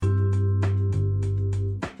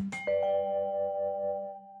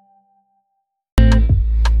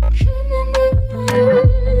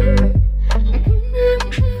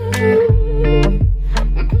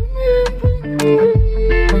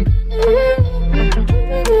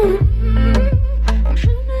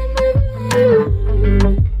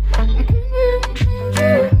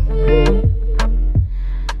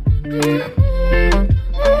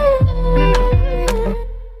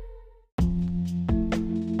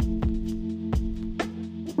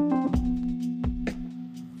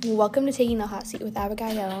Welcome to Taking the Hot Seat with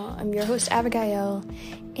Abigail. I'm your host, Abigail,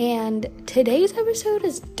 and today's episode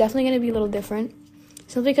is definitely going to be a little different,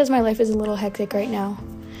 simply because my life is a little hectic right now.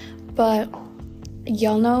 But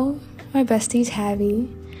y'all know my bestie,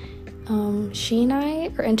 Tabby. She and I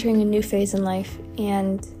are entering a new phase in life,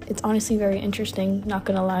 and it's honestly very interesting, not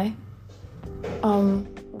gonna lie.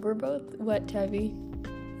 We're both, what, Tabby?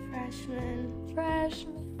 Freshmen.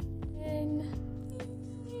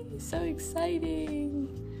 So exciting.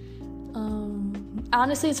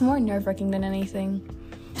 Honestly, it's more nerve-wracking than anything.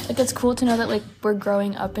 Like, it's cool to know that, like, we're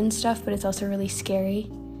growing up and stuff, but it's also really scary.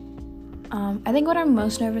 I think what I'm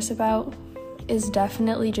most nervous about is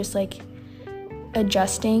definitely just, like,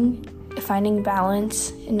 adjusting, finding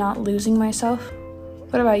balance, and not losing myself.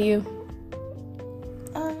 What about you?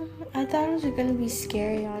 I thought it was gonna be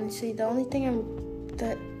scary, honestly. The only thing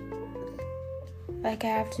I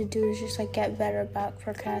have to do is just, like, get better about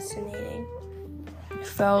procrastinating.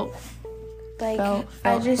 Felt. I'm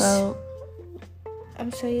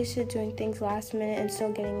so used to doing things last minute and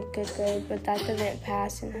still getting a good grade, but that didn't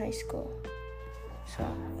pass in high school. So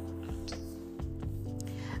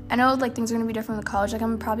I know, like, things are gonna be different with college. Like,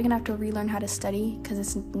 I'm probably gonna have to relearn how to study because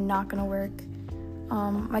it's not gonna work.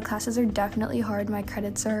 My classes are definitely hard. My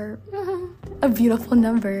credits are a beautiful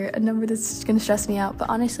number, a number that's gonna stress me out.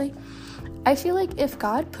 But honestly, I feel like if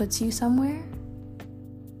God puts you somewhere,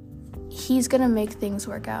 He's gonna make things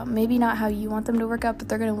work out. Maybe not how you want them to work out, but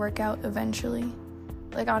they're gonna work out eventually.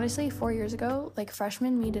 Like, honestly, 4 years ago, like,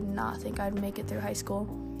 freshman me did not think I'd make it through high school.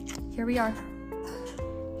 Here we are.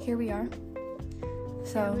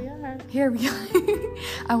 So, here we are.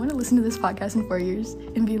 I want to listen to this podcast in 4 years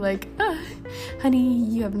and be like, honey,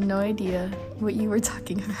 you have no idea what you were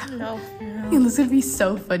talking about. No. And this would be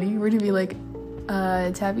so funny. We're gonna be like,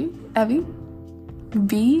 Tabby, Abby,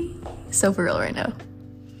 be so for real right now.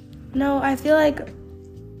 No, I feel like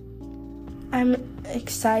I'm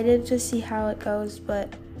excited to see how it goes,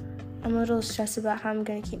 but I'm a little stressed about how I'm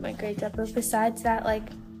going to keep my grades up. But besides that, like,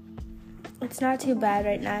 it's not too bad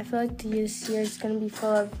right now. I feel like this year is going to be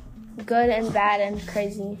full of good and bad and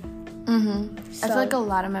crazy. I feel like a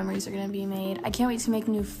lot of memories are going to be made. I can't wait to make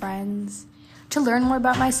new friends, to learn more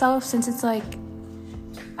about myself, since it's like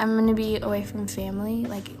I'm going to be away from family,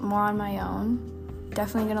 like, more on my own.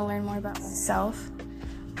 Definitely going to learn more about myself.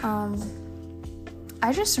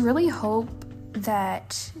 I just really hope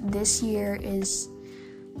that this year is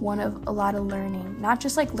one of a lot of learning. Not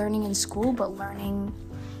just, like, learning in school, but learning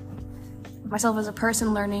myself as a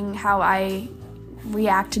person, learning how I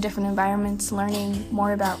react to different environments, learning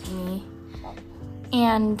more about me.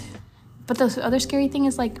 But the other scary thing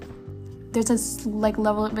is, like, there's this, like,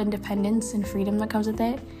 level of independence and freedom that comes with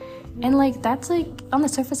it. And, like, that's, like, on the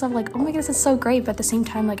surface of, like, oh my goodness, it's so great, but at the same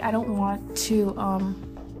time, like, I don't want to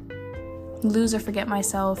lose or forget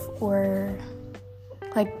myself or,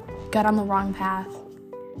 like, get on the wrong path.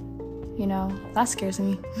 You know, that scares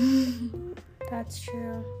me. That's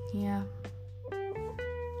true. Yeah.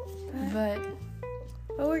 But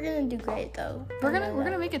we're gonna do great, though. We're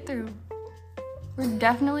gonna make it through. We're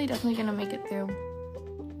definitely gonna make it through.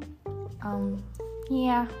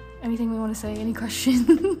 Yeah. Anything we want to say? Any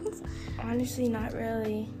questions? Honestly, not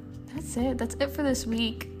really. That's it for this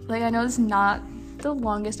week. Like, I know it's not the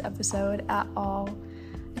longest episode at all.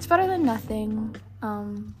 It's better than nothing.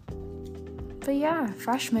 But yeah,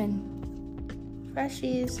 freshies.